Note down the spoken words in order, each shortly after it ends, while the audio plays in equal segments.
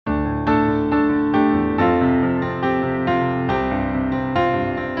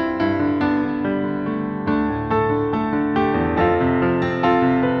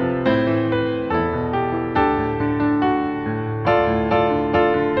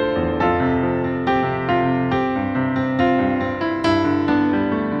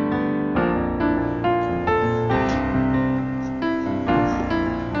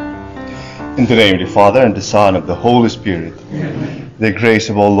the name of the Father, and the Son, and of the Holy Spirit. Amen. The grace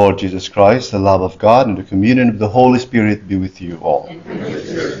of our Lord Jesus Christ, the love of God, and the communion of the Holy Spirit be with you all.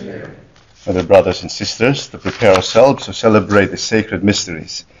 My dear brothers and sisters, to prepare ourselves to celebrate the sacred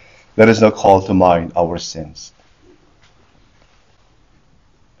mysteries, let us now call to mind our sins.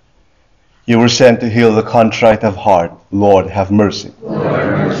 You were sent to heal the contrite of heart. Lord, have mercy. Lord,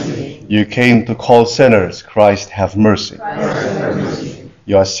 have mercy. You came to call sinners. Christ, have mercy. Christ, have mercy.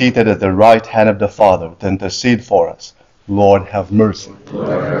 You are seated at the right hand of the Father to intercede for us. Lord, have mercy. Lord,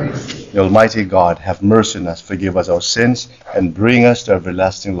 have mercy. The Almighty God, have mercy on us, forgive us our sins, and bring us to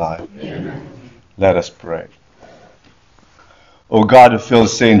everlasting life. Amen. Let us pray. O God, who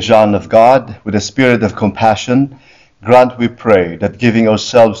fills St. John of God with a spirit of compassion, grant, we pray, that giving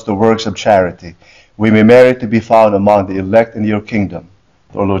ourselves to works of charity, we may merit to be found among the elect in your kingdom.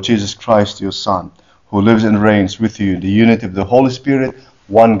 Through our Lord Jesus Christ, your Son, who lives and reigns with you in the unity of the Holy Spirit,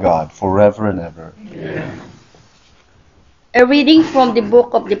 one God, forever and ever. Amen. A reading from the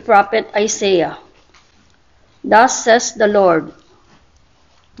book of the prophet Isaiah. Thus says the Lord,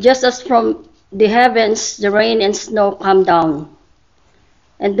 just as from the heavens the rain and snow come down,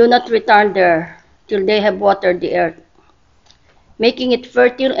 and do not return there till they have watered the earth, making it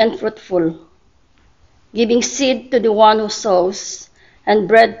fertile and fruitful, giving seed to the one who sows, and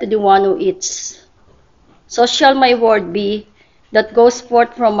bread to the one who eats. So shall my word be that goes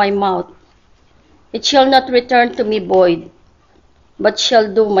forth from my mouth. It shall not return to me void, but shall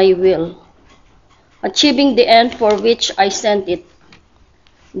do my will, achieving the end for which I sent it.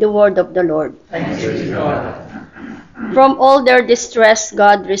 The word of the Lord. Thanks be to God. From all their distress,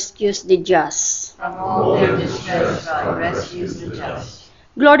 God rescues the just. From all their distress, God rescues the just.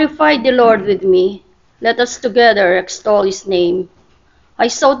 Glorify the Lord with me. Let us together extol his name. I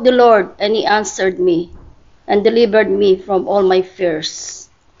sought the Lord, and he answered me, and delivered me from all my fears.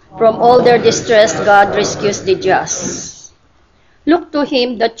 From all their distress, God rescues the just. Look to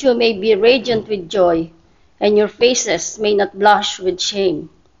him that you may be radiant with joy, and your faces may not blush with shame.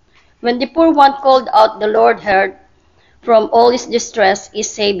 When the poor one called out, the Lord heard. From all his distress, he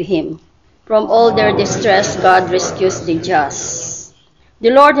saved him. From all their distress, God rescues the just. The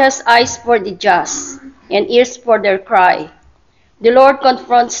Lord has eyes for the just, and ears for their cry. The Lord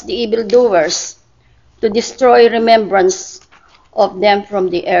confronts the evildoers, to destroy remembrance of them from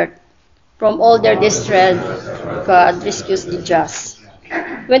the earth. From all their distress, God rescues the just.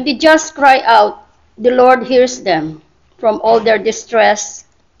 When the just cry out, the Lord hears them. From all their distress,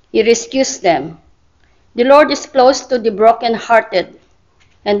 he rescues them. The Lord is close to the brokenhearted,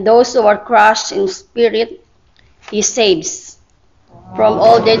 and those who are crushed in spirit, he saves. From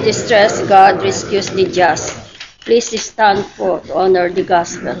all their distress, God rescues the just. Please stand for to honor the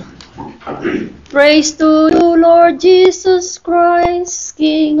gospel. Praise to you, Lord Jesus Christ,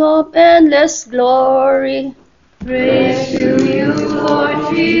 King of endless glory. Praise to you,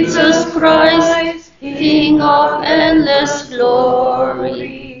 Lord Jesus Christ, King of endless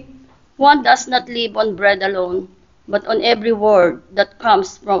glory. One does not live on bread alone, but on every word that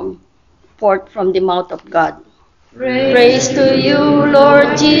comes forth from the mouth of God. Praise to you,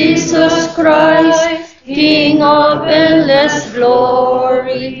 Lord Jesus Christ, King of endless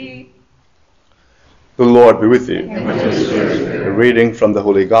glory. The Lord be with you. and with your spirit. A reading from the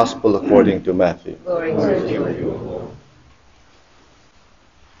Holy Gospel according to Matthew. Glory to you, Lord.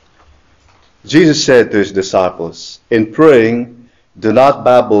 Jesus said to his disciples, in praying, do not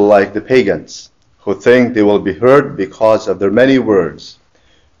babble like the pagans, who think they will be heard because of their many words.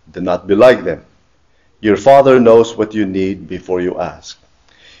 Do not be like them. Your Father knows what you need before you ask.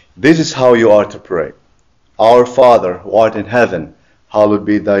 This is how you are to pray. Our Father, who art in heaven, hallowed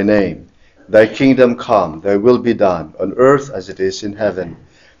be thy name. Thy kingdom come, thy will be done, on earth as it is in heaven.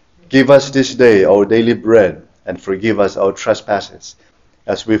 Give us this day our daily bread, and forgive us our trespasses,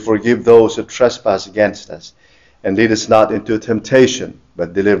 as we forgive those who trespass against us. And lead us not into temptation,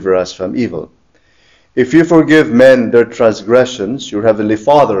 but deliver us from evil. If you forgive men their transgressions, your heavenly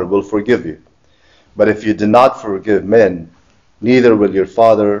Father will forgive you. But if you do not forgive men, neither will your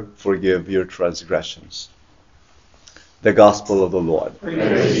Father forgive your transgressions. The Gospel of the Lord.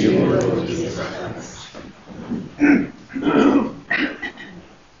 Praise to you, Lord Jesus Christ.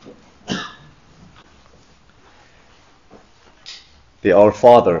 The Our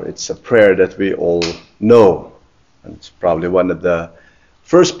Father, it's a prayer that we all know. And it's probably one of the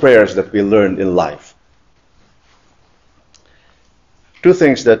first prayers that we learned in life. Two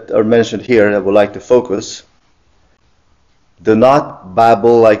things that are mentioned here that I would like to focus. Do not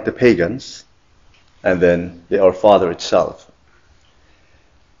babble like the pagans, and then the Our Father itself.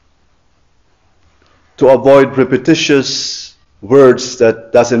 To avoid repetitious words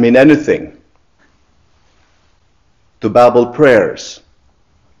that doesn't mean anything, to babble prayers.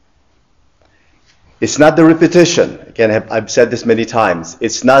 It's not the repetition. Again, I've said this many times.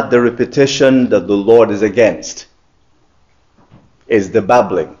 It's not the repetition that the Lord is against. It's the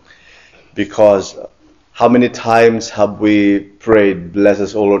babbling. Because how many times have we prayed, bless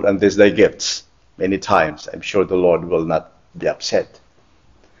us, O Lord, and this thy gifts? Many times. I'm sure the Lord will not be upset.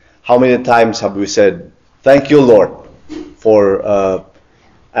 How many times have we said, thank you, Lord, for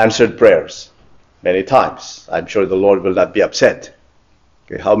answered prayers? Many times. I'm sure the Lord will not be upset.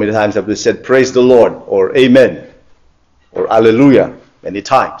 Okay, how many times have we said, praise the Lord, or amen, or hallelujah? Many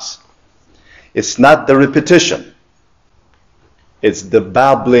times. It's not the repetition. It's the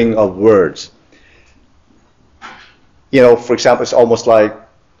babbling of words. You know, for example, it's almost like,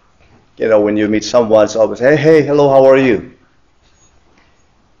 you know, when you meet someone, it's always, hey, hello, how are you?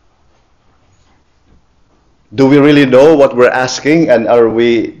 Do we really know what we're asking, and are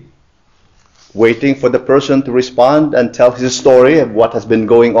we waiting for the person to respond and tell his story of what has been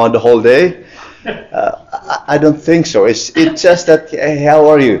going on the whole day? I don't think so. It's just that, hey, how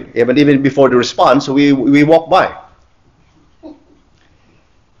are you? Even before the response, we walk by.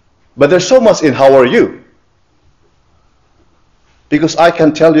 But there's so much in how are you? Because I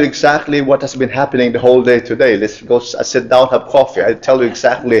can tell you exactly what has been happening the whole day today. Let's go sit down, have coffee. I tell you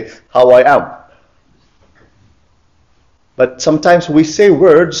exactly how I am. But sometimes we say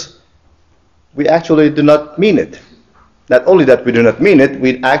words, we actually do not mean it. Not only that we do not mean it,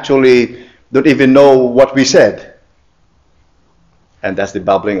 we actually don't even know what we said. And that's the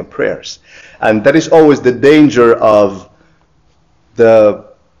babbling of prayers. And that is always the danger of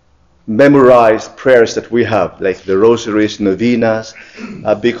the memorized prayers that we have, like the rosaries, novenas,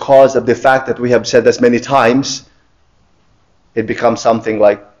 because of the fact that we have said this many times, it becomes something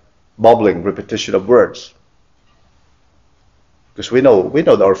like babbling, repetition of words. Because we know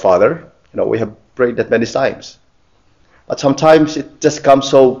our Father, we have prayed that many times. But sometimes it just comes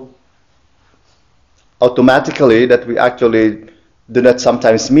so automatically that we actually do not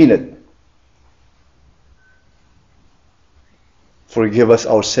sometimes mean it. Forgive us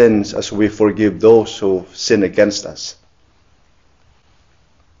our sins as we forgive those who sin against us.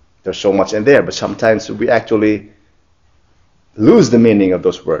 There's so much in there, but sometimes we actually lose the meaning of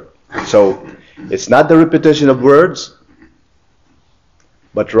those words. So it's not the repetition of words,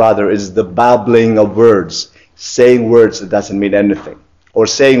 but rather it's the babbling of words, saying words that doesn't mean anything, or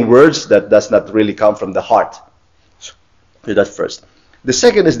saying words that does not really come from the heart. So that's first. The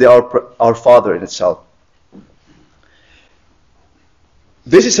second is the Our Father in itself.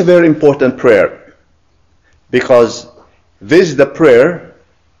 This is a very important prayer because this is the prayer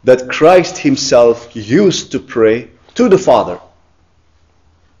that Christ himself used to pray to the Father.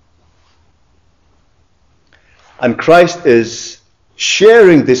 And Christ is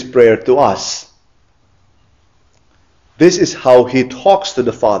sharing this prayer to us. This is how he talks to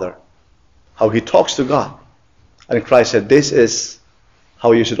the Father, how he talks to God. And Christ said, this is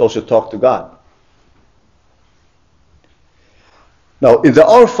how you should also talk to God. Now, in the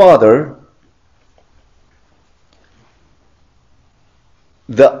Our Father,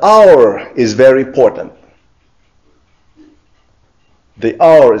 the hour is very important. The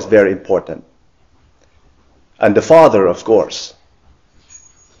hour is very important. And the Father, of course.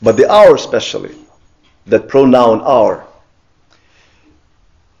 But the hour especially, that pronoun hour.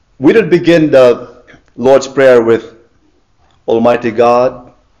 We don't begin the Lord's Prayer with Almighty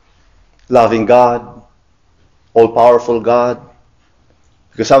God, loving God, all-powerful God.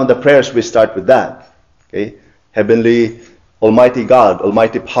 Because some of the prayers we start with that. Okay? Heavenly, Almighty God,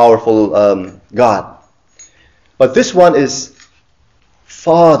 Almighty, powerful God. But this one is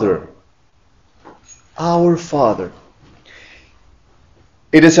Father, our Father.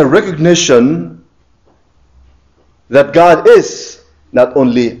 It is a recognition that God is not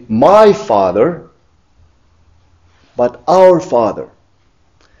only my Father, but our Father.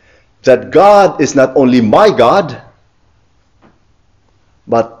 That God is not only my God,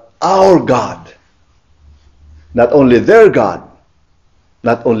 but our God. Not only their God,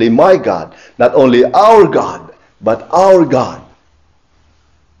 not only my God, not only our God, but our God.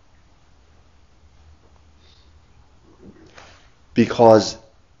 Because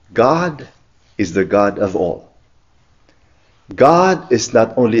God is the God of all. God is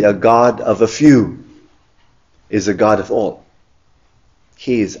not only a God of a few, He is a God of all.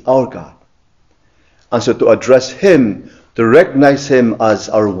 He is our God. And so to address Him, to recognize Him as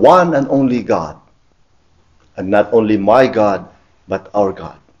our one and only God, and not only my God, but our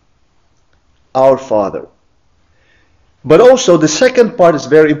God, our Father. But also the second part is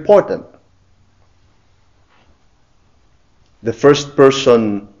very important. The first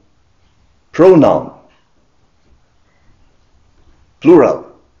person pronoun.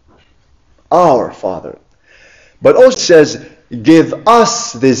 plural, our Father. But also says, give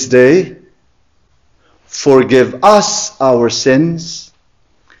us this day, forgive us our sins,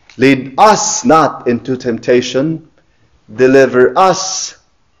 lead us not into temptation, deliver us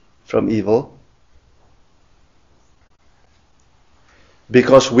from evil.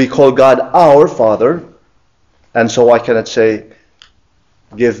 Because we call God our Father, and so I cannot say,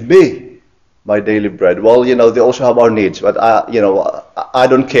 give me my daily bread. Well, they also have our needs, but I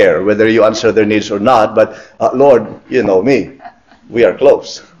don't care whether you answer their needs or not, but Lord, you know me. We are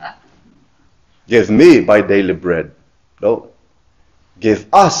close. Give me my daily bread. No. Give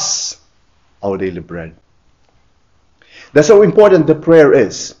us our daily bread. That's how important the prayer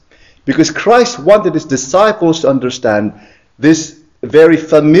is. Because Christ wanted his disciples to understand this very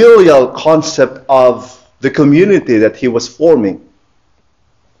familial concept of the community that he was forming.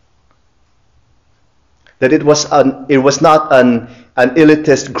 That it was not an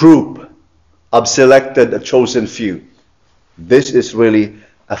elitist group of selected, chosen few. This is really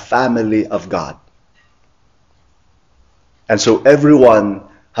a family of God. And so everyone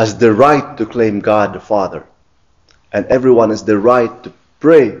has the right to claim God the Father. And everyone has the right to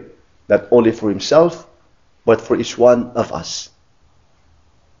pray, not only for himself, but for each one of us.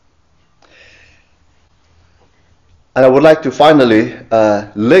 And I would like to finally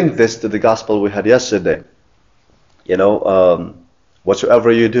link this to the gospel we had yesterday.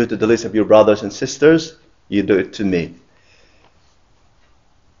 Whatsoever you do to the least of your brothers and sisters, you do it to me.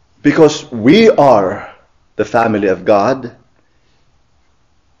 Because we are the family of God,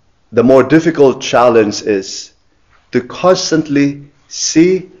 the more difficult challenge is to constantly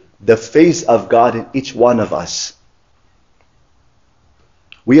see the face of God in each one of us.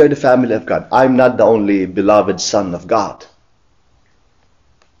 We are the family of God. I'm not the only beloved son of God.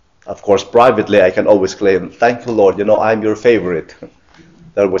 Of course, privately, I can always claim, thank you, Lord, I'm your favorite.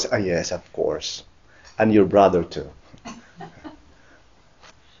 There was, yes, of course. And your brother too.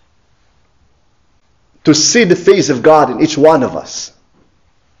 To see the face of God in each one of us.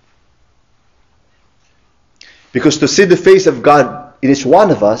 Because to see the face of God in each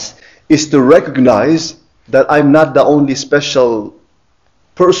one of us is to recognize that I'm not the only special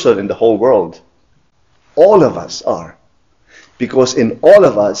person in the whole world. All of us are. Because in all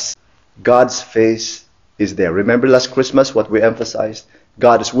of us, God's face is there. Remember last Christmas what we emphasized?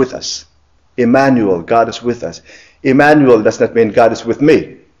 God is with us. Emmanuel, God is with us. Emmanuel does not mean God is with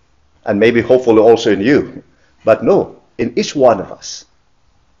me. And maybe hopefully also in you. But no, in each one of us.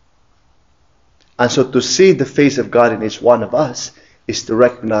 And so to see the face of God in each one of us is to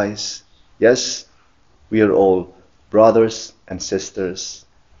recognize, yes, we are all brothers and sisters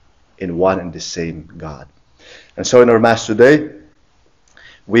in one and the same God. And so in our Mass today,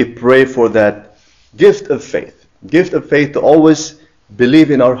 we pray for that gift of faith. Gift of faith to always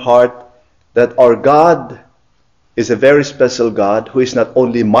believe in our heart that our God is a very special God who is not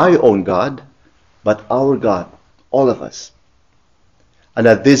only my own God, but our God, all of us. And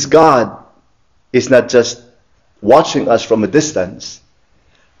that this God is not just watching us from a distance,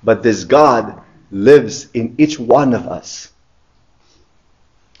 but this God lives in each one of us.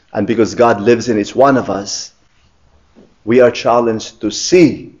 And because God lives in each one of us, we are challenged to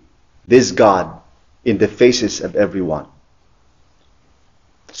see this God in the faces of everyone.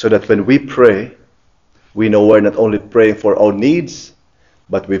 So that when we pray, we know we're not only praying for our needs,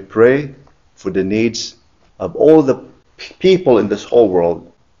 but we pray for the needs of all the people in this whole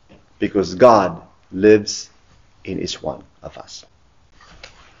world, because God lives in each one of us.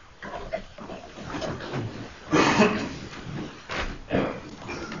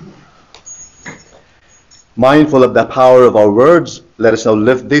 Mindful of the power of our words, let us now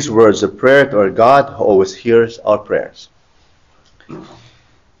lift these words of prayer to our God who always hears our prayers.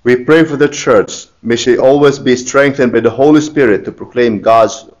 We pray for the Church. May she always be strengthened by the Holy Spirit to proclaim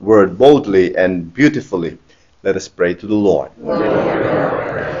God's word boldly and beautifully. Let us pray to the Lord.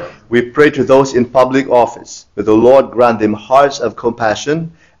 We pray to those in public office. May the Lord grant them hearts of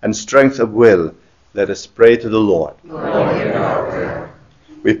compassion and strength of will. Let us pray to the Lord.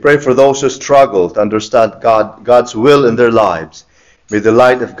 We pray for those who struggle to understand God's will in their lives. May the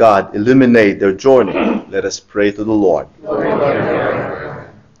light of God illuminate their journey. Let us pray to the Lord.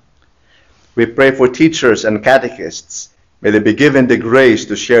 We pray for teachers and catechists. May they be given the grace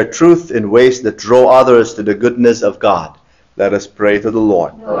to share truth in ways that draw others to the goodness of God. Let us pray to the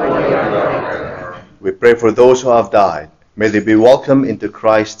Lord. We pray for those who have died. May they be welcomed into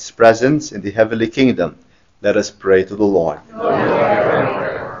Christ's presence in the heavenly kingdom. Let us pray to the Lord.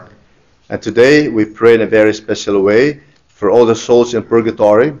 And today we pray in a very special way for all the souls in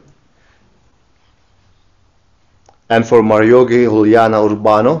purgatory. and for Mariogi Juliana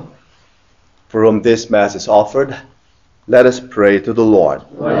Urbano, for whom this Mass is offered, let us pray to the Lord.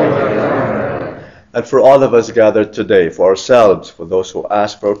 And for all of us gathered today, for ourselves, for those who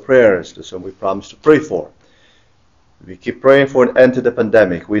ask for our prayers, those whom we promise to pray for. We keep praying for an end to the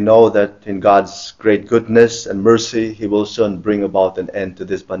pandemic. We know that in God's great goodness and mercy, He will soon bring about an end to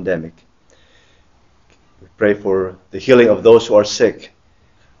this pandemic. We pray for the healing of those who are sick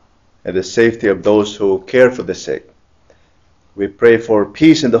and the safety of those who care for the sick. We pray for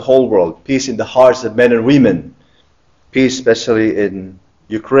peace in the whole world, peace in the hearts of men and women, peace especially in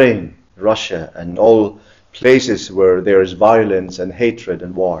Ukraine, Russia, and all places where there is violence and hatred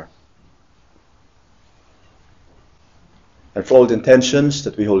and war. And for all the intentions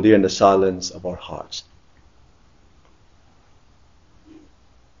that we hold dear in the silence of our hearts.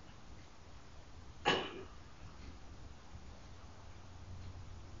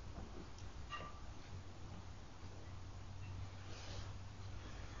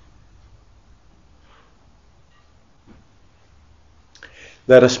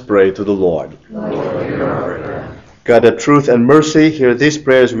 Let us pray to the Lord. God of truth and mercy, hear these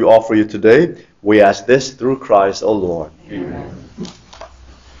prayers we offer you today. We ask this through Christ, O Lord. Amen.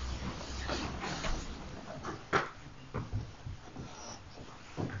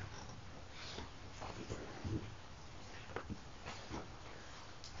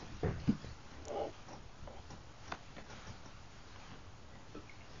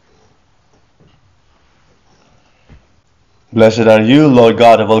 Blessed are you, Lord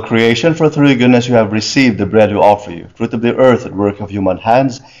God of all creation, for through your goodness you have received the bread we offer you. Fruit of the earth and work of human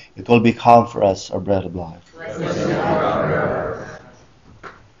hands, it will become for us our bread of life.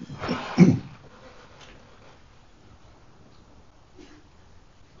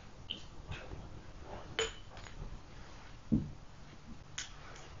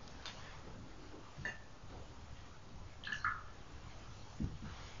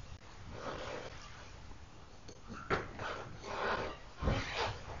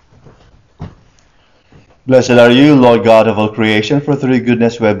 Blessed are you, Lord God of all creation, for through your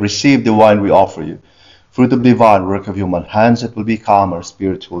goodness we have received the wine we offer you. Fruit of divine work of human hands, it will become our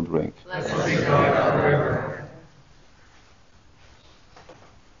spiritual drink. Blessed be God forever.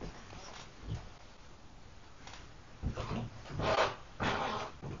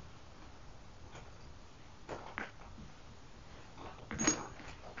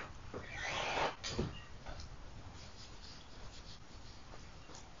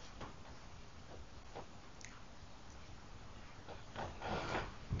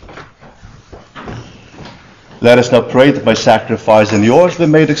 Let us now pray that by sacrifice and yours be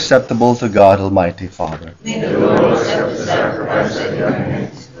made acceptable to God Almighty Father. May the Lord accept the sacrifice at your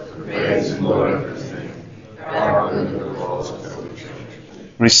hands, for the praise and glory of his name, for our good and the cause of the Holy Church.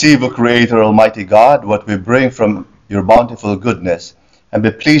 Receive, O Creator, Almighty God, what we bring from your bountiful goodness, and be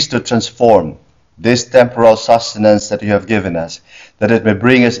pleased to transform this temporal sustenance that you have given us, that it may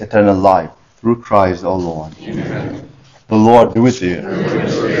bring us eternal life, through Christ our Lord. Amen. The Lord be with you.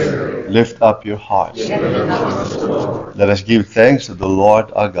 Lift up your hearts. Let us give thanks to the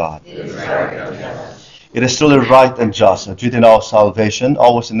Lord our God. It is truly right and just, and duty in our salvation,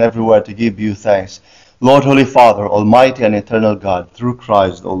 always and everywhere to give you thanks, Lord, Holy Father, Almighty and eternal God, through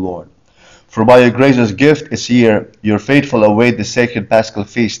Christ, O Lord. For by your gracious gift this year, your faithful await the sacred Paschal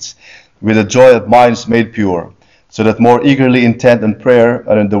feasts with the joy of minds made pure, so that more eagerly intent on prayer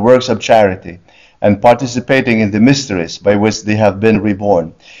and in the works of charity, and participating in the mysteries by which they have been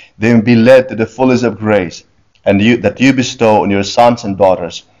reborn, they may be led to the fullness of grace, and that you bestow on your sons and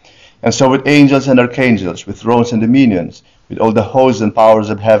daughters. And so with angels and archangels, with thrones and dominions, with all the hosts and powers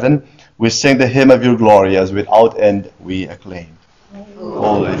of heaven, we sing the hymn of your glory, as without end we acclaim.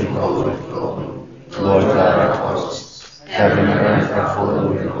 Holy, holy, holy, Lord God of hosts, heaven and earth are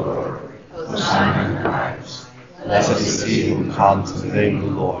full of your glory. Hosanna in the highest. Blessed is he who comes in the name of the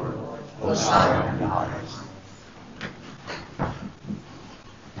Lord. Hosanna in the highest.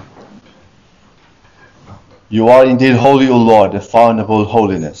 You are indeed holy, O Lord, the fount of all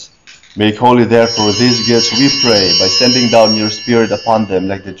holiness. Make holy, therefore, these gifts, we pray, by sending down your Spirit upon them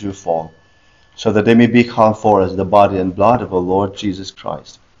like the dewfall, so that they may become for us the body and blood of our Lord Jesus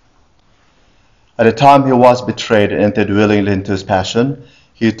Christ. At the time he was betrayed and entered willingly into his passion,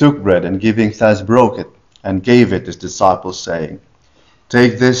 he took bread, and giving thanks broke it, and gave it to his disciples, saying,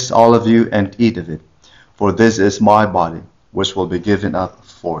 Take this, all of you, and eat of it, for this is my body, which will be given up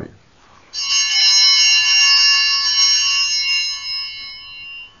for you.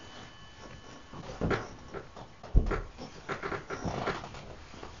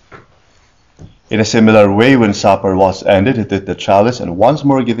 In a similar way, when supper was ended, he took the chalice, and once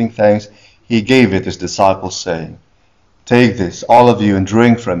more giving thanks, he gave it to his disciples, saying, Take this, all of you, and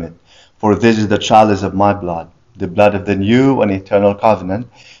drink from it, for this is the chalice of my blood, the blood of the new and eternal covenant,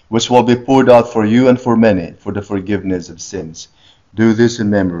 which will be poured out for you and for many for the forgiveness of sins. Do this in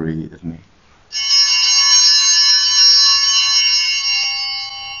memory of me.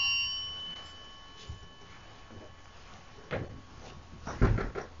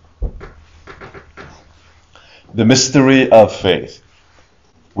 The mystery of faith.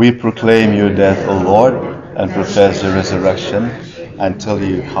 We proclaim your death, O Lord, and profess your resurrection until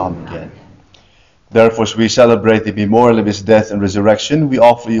you come again. Therefore, as we celebrate the memorial of his death and resurrection, we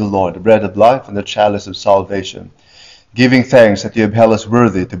offer you, Lord, the bread of life and the chalice of salvation, giving thanks that you have held us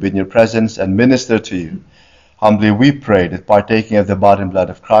worthy to be in your presence and minister to you. Humbly we pray that, partaking of the body and blood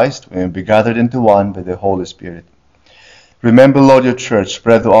of Christ, we may be gathered into one by the Holy Spirit. Remember, Lord, your church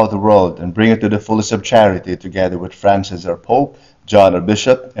spread throughout the world, and bring it to the fullness of charity, together with Francis our Pope, John our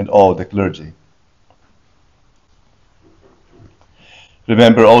Bishop, and all the clergy.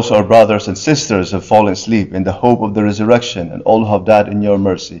 Remember also our brothers and sisters who have fallen asleep in the hope of the resurrection, and all who have died in your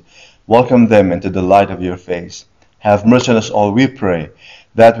mercy. Welcome them into the light of your face. Have mercy on us all, we pray,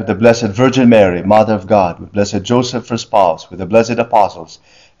 that with the Blessed Virgin Mary, Mother of God, with Blessed Joseph, her spouse, with the blessed apostles,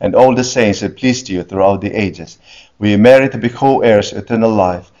 and all the saints that pleased you throughout the ages, we merit to be co-heirs of eternal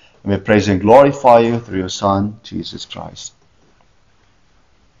life, and we praise and glorify you through your Son, Jesus Christ.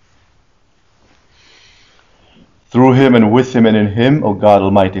 Through him and with him and in him, O God,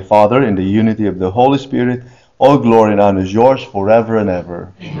 Almighty Father, in the unity of the Holy Spirit, all glory and honor is yours forever and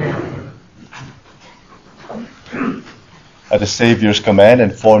ever. Amen. At the Savior's command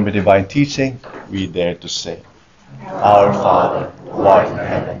and formed by divine teaching, we dare to say, Our Father, who art in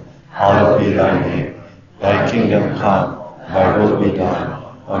heaven, hallowed be thy name. Thy kingdom come, thy will be done,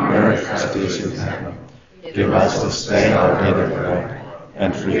 on earth as it is in heaven. Give us this day our daily bread,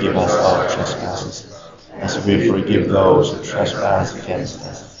 and forgive us our trespasses, as we forgive those who trespass against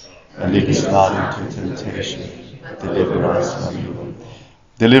us. And lead us not into temptation, but deliver us from evil.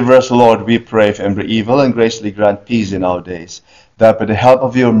 Deliver us, Lord, we pray, from every evil, and graciously grant peace in our days, that by the help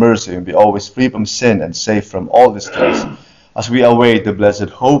of your mercy we be always free from sin and safe from all distress, as we await the blessed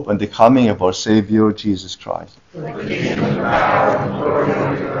hope and the coming of our Savior, Jesus Christ.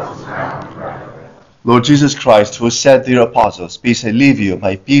 Lord Jesus Christ, who said to your apostles, Peace I leave you,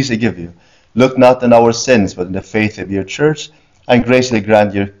 my peace I give you, look not on our sins, but in the faith of your church, and graciously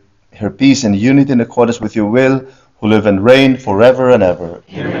grant her peace and unity in accordance with your will, who live and reign forever and ever.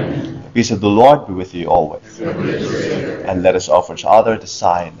 Amen. The peace of the Lord be with you always. And let us offer each other the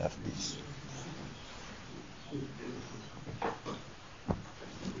sign of peace.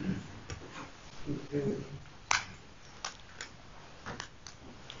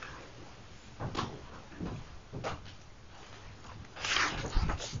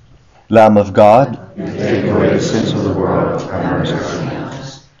 Lamb of God, you take away the sins of the world, have mercy on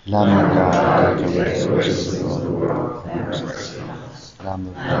us. Lamb of God, you take away the sins of the world, have mercy on us. Lamb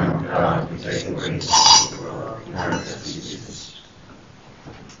of God, you take away the sins of the world, have mercy on us.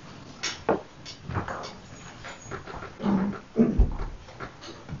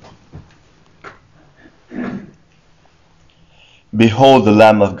 Behold the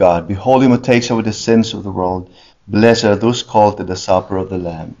Lamb of God. Behold him who takes away the sins of the world. Blessed are those called to the supper of the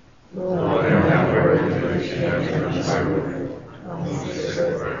Lamb. Lord,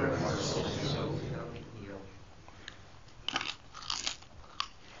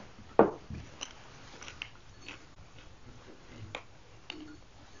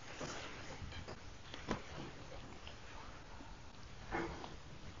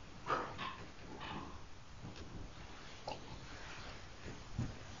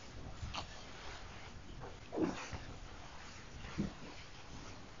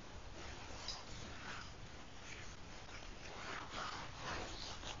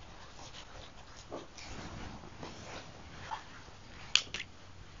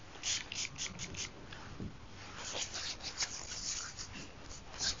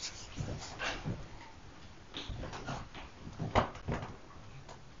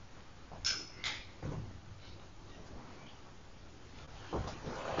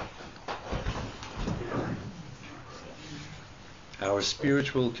 Our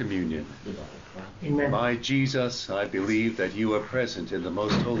spiritual communion. Amen. My Jesus, I believe that you are present in the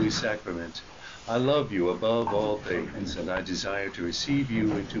most holy sacrament. I love you above all things, and I desire to receive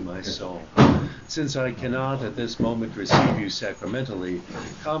you into my soul. Since I cannot at this moment receive you sacramentally,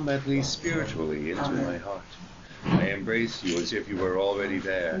 come at least spiritually into my heart. I embrace you as if you were already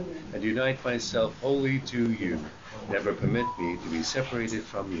there, and unite myself wholly to you. Never permit me to be separated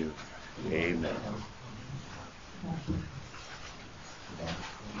from you. Amen.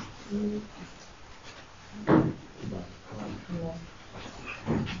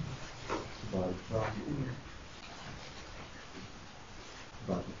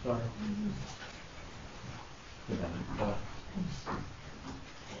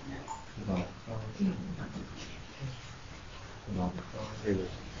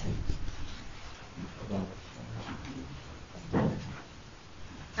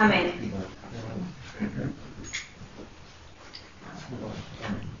 Amen.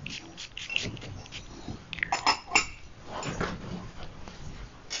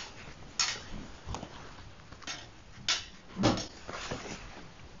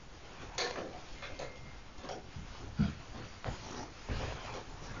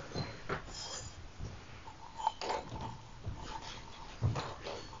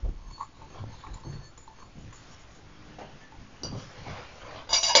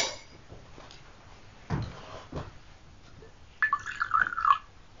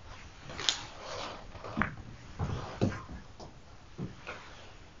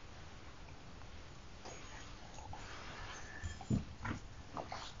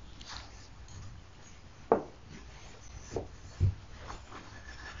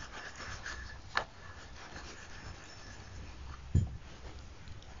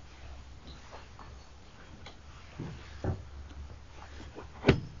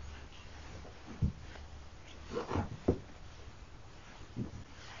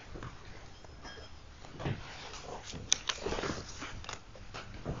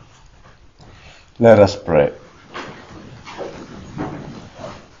 Let us pray.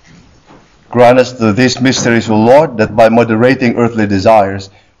 Grant us through these mysteries, O Lord, that by moderating earthly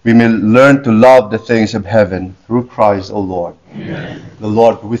desires, we may learn to love the things of heaven through Christ, O Lord. Amen. The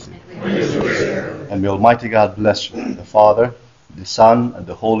Lord with you. And may Almighty God bless you, the Father, the Son, and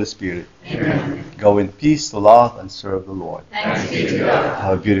the Holy Spirit. Amen. Go in peace to love and serve the Lord. Thanks be to God.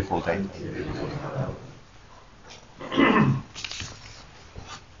 Have a beautiful day.